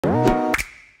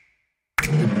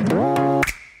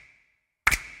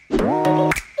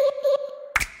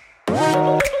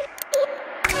Hey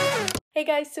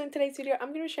guys, so in today's video I'm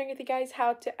going to be sharing with you guys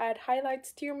how to add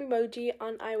highlights to your Memoji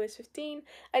on iOS 15.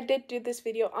 I did do this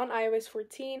video on iOS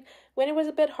 14 when it was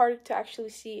a bit harder to actually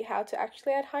see how to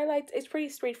actually add highlights. It's pretty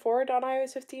straightforward on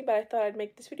iOS 15, but I thought I'd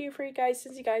make this video for you guys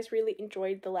since you guys really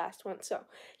enjoyed the last one. So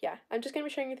yeah, I'm just going to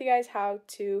be sharing with you guys how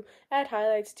to add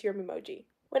highlights to your Memoji.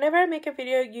 Whenever I make a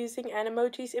video using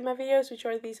emojis in my videos, which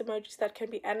are these emojis that can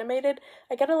be animated,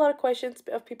 I get a lot of questions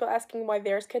of people asking why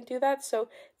theirs can't do that. So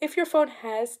if your phone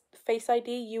has Face ID,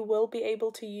 you will be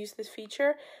able to use this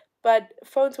feature, but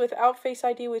phones without Face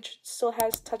ID, which still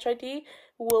has Touch ID,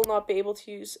 will not be able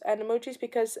to use emojis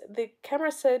because the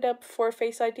camera setup for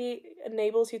Face ID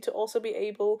enables you to also be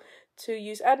able to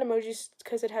use emojis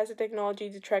because it has the technology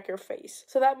to track your face.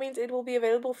 So that means it will be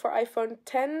available for iPhone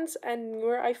 10s and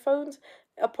newer iPhones,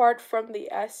 apart from the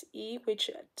SE,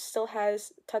 which still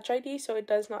has Touch ID, so it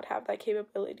does not have that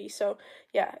capability. So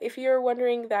yeah, if you're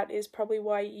wondering, that is probably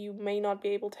why you may not be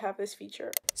able to have this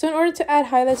feature. So in order to add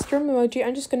highlights to your Memoji,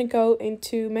 I'm just going to go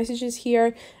into messages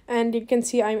here, and you can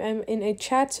see I'm in a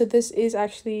chat, so this is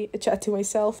actually a chat to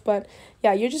myself. But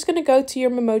yeah, you're just going to go to your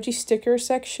Memoji sticker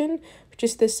section, which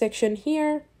is this section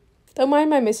here. Don't mind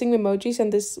my missing emojis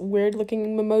and this weird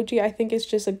looking emoji. I think it's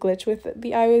just a glitch with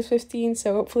the iOS 15,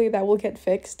 so hopefully that will get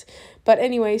fixed. But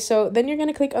anyway, so then you're going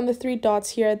to click on the three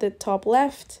dots here at the top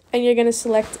left, and you're going to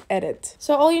select edit.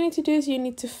 So all you need to do is you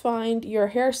need to find your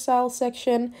hairstyle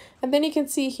section, and then you can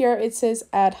see here it says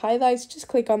add highlights. Just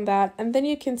click on that, and then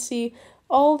you can see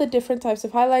all the different types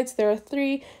of highlights. There are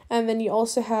 3, and then you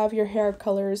also have your hair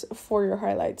colors for your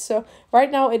highlights. So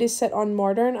right now it is set on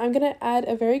modern. I'm going to add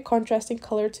a very contrasting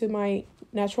color to my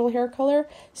natural hair color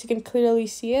so you can clearly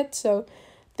see it. So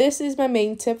this is my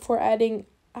main tip for adding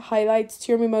highlights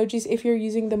to your emojis if you're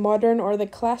using the modern or the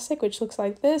classic, which looks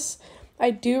like this.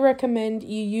 I do recommend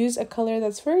you use a color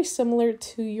that's very similar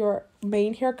to your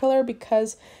main hair color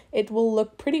because it will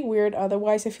look pretty weird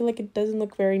otherwise. I feel like it doesn't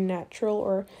look very natural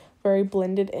or very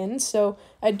blended in. So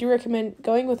I do recommend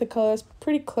going with a color that's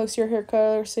pretty close to your hair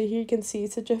color. So here you can see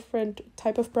it's a different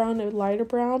type of brown, a lighter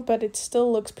brown, but it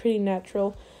still looks pretty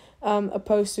natural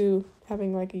opposed to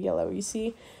having like a yellow, you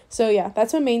see. So yeah,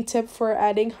 that's my main tip for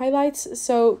adding highlights.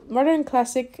 So modern and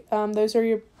classic, those are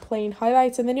your plain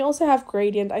highlights, and then you also have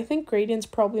gradient. I think gradient's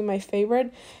probably my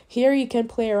favorite. Here you can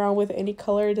play around with any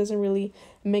color. It doesn't really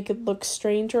make it look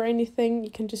strange or anything.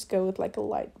 You can just go with like a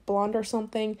light blonde or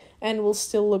something and it will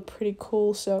still look pretty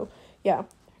cool. So yeah,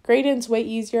 gradient's way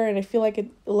easier and I feel like it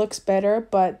looks better,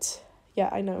 but yeah,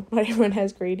 I know not everyone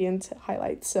has gradient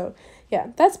highlights. So yeah,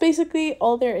 that's basically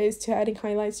all there is to adding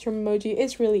highlights to your emoji.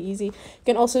 It's really easy. You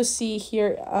can also see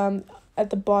here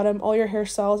at the bottom all your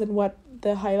hairstyles and what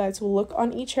the highlights will look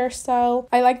on each hairstyle.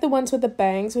 I like the ones with the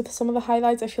bangs with some of the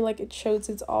highlights. I feel like it shows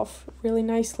it off really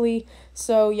nicely.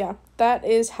 So yeah, that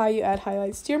is how you add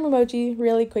highlights to your Memoji,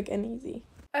 really quick and easy.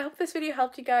 I hope this video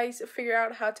helped you guys figure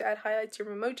out how to add highlights to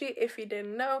your Memoji if you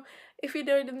didn't know. If you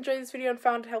did enjoy this video and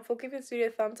found it helpful, give this video a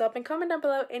thumbs up and comment down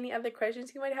below any other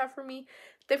questions you might have for me.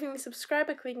 Definitely subscribe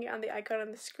by clicking on the icon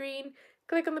on the screen.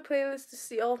 Click on the playlist to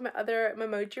see all of my other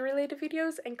Memoji related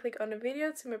videos and click on the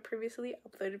video to my previously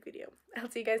uploaded video.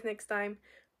 I'll see you guys next time.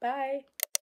 Bye!